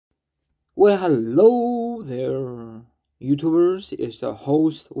Well, hello there, YouTubers. It's the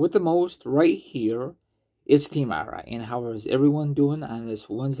host with the most right here. It's Team Ira. And how is everyone doing on this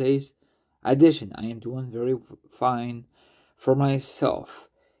Wednesday's edition? I am doing very fine for myself.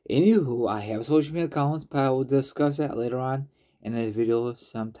 Anywho, I have social media accounts, but I will discuss that later on in the video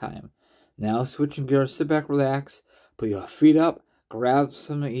sometime. Now, switching gears, sit back, relax, put your feet up, grab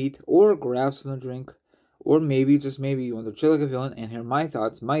something to eat, or grab something to drink, or maybe, just maybe, you want to chill like a villain and hear my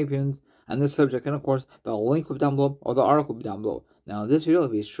thoughts, my opinions on this subject. And of course, the link will be down below, or the article will be down below. Now, this video will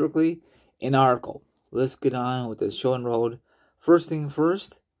be strictly an article. Let's get on with this show and road. First thing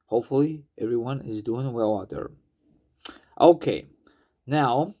first, hopefully everyone is doing well out there. Okay,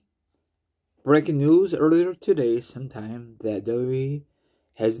 now, breaking news earlier today sometime that WWE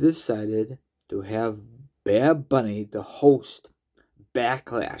has decided to have Bad Bunny to host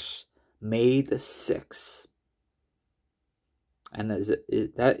Backlash May the 6th. And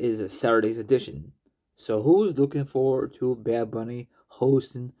that is a Saturday's edition. So who's looking forward to Bad Bunny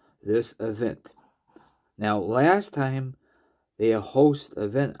hosting this event? Now, last time they host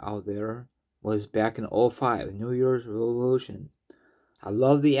event out there was back in 05, New Year's Revolution. I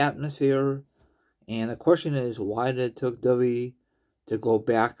love the atmosphere. And the question is, why did it take WWE to go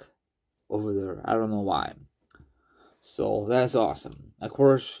back over there? I don't know why. So that's awesome. Of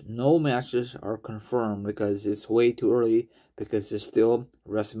course, no matches are confirmed because it's way too early, because it's still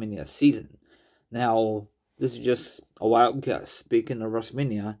WrestleMania season. Now, this is just a wild guess. Speaking of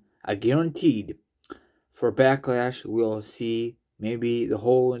WrestleMania, I guaranteed for Backlash we'll see maybe the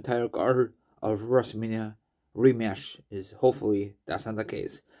whole entire card of WrestleMania rematch. Is hopefully that's not the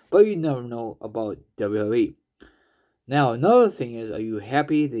case, but you never know about WWE. Now, another thing is, are you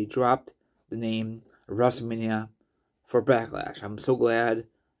happy they dropped the name WrestleMania for Backlash? I'm so glad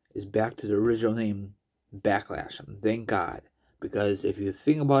it's back to the original name, Backlash. Thank God. Because if you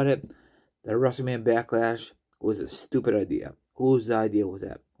think about it, the WrestleMania Backlash was a stupid idea. Whose idea was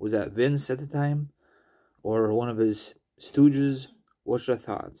that? Was that Vince at the time? Or one of his stooges? What's your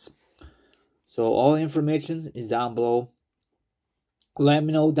thoughts? So all the information is down below. Let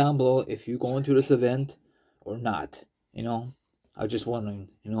me know down below if you're going to this event or not. You know, I was just wondering,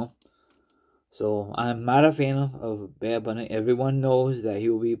 you know. So I'm not a fan of Bad Bunny. Everyone knows that he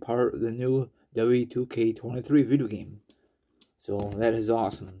will be part of the new W2K23 video game. So that is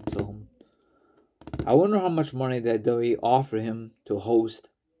awesome. So I wonder how much money that WWE offered him to host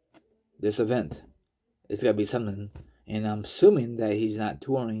this event. It's gotta be something. And I'm assuming that he's not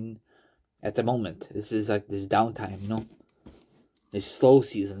touring at the moment. This is like this downtime, you know. It's slow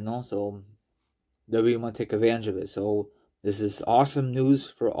season, you know. So WWE want to take advantage of it. So this is awesome news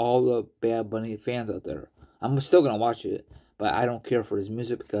for all the Bad Bunny fans out there. I'm still going to watch it, but I don't care for his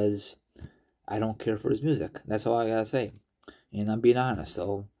music because I don't care for his music. That's all I got to say. And I'm being honest.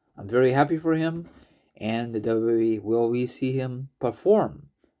 So I'm very happy for him. And the WWE, will we see him perform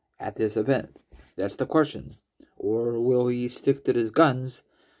at this event? That's the question. Or will he stick to his guns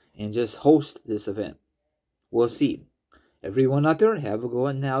and just host this event? We'll see. Everyone out there, have a go.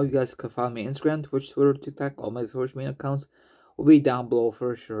 And now you guys can follow me on Instagram, Twitch, Twitter, TikTok. All my social media accounts will be down below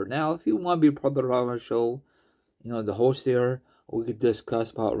for sure. Now, if you want to be part of the show, you know, the host here, we could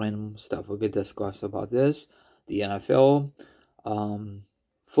discuss about random stuff. We could discuss about this, the NFL,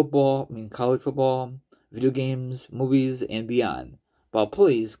 football, college football, video games, movies, and beyond. But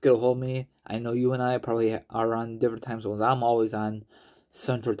please, get a hold of me. I know you and I probably are on different time zones. I'm always on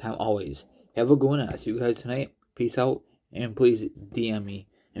Central Time, always. Have a good one. I'll see you guys tonight. Peace out. And please DM me,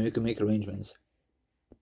 and we can make arrangements.